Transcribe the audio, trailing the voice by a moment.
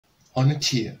On a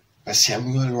Tear by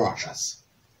Samuel Rogers.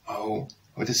 Oh,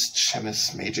 what is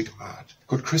Chemist's magic art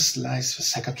could crystallize the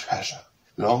sacred treasure.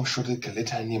 Long should it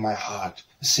glitter near my heart,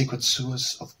 a secret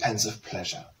source of pensive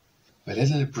pleasure. The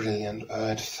little brilliant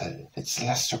ere it fell, its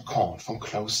lustre caught from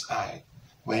close eye,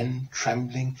 when,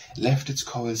 trembling, left its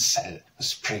cold cell, a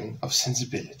spring of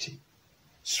sensibility.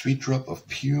 Sweet drop of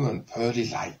pure and pearly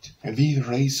light, and the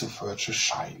rays of virtue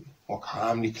shine, more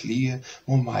calmly clear,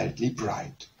 more mildly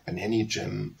bright, than any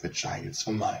gem that gilds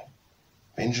the mind.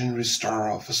 Benign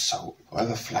restorer of the soul,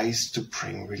 whoever flies to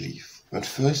bring relief, when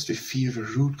first we feel the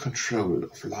rude control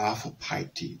of love or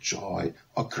piety, joy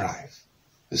or grief.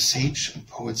 The sage and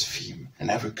poet's theme, in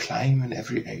every clime and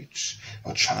every age,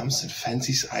 or charms and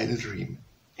fancy's idle dream,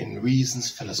 in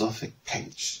reason's philosophic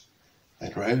page.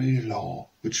 That very law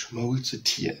which moulds a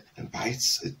tear and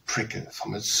bites a prickle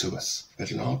from its source,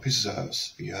 that law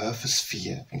preserves the earth's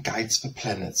sphere and guides the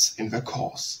planets in their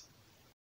course.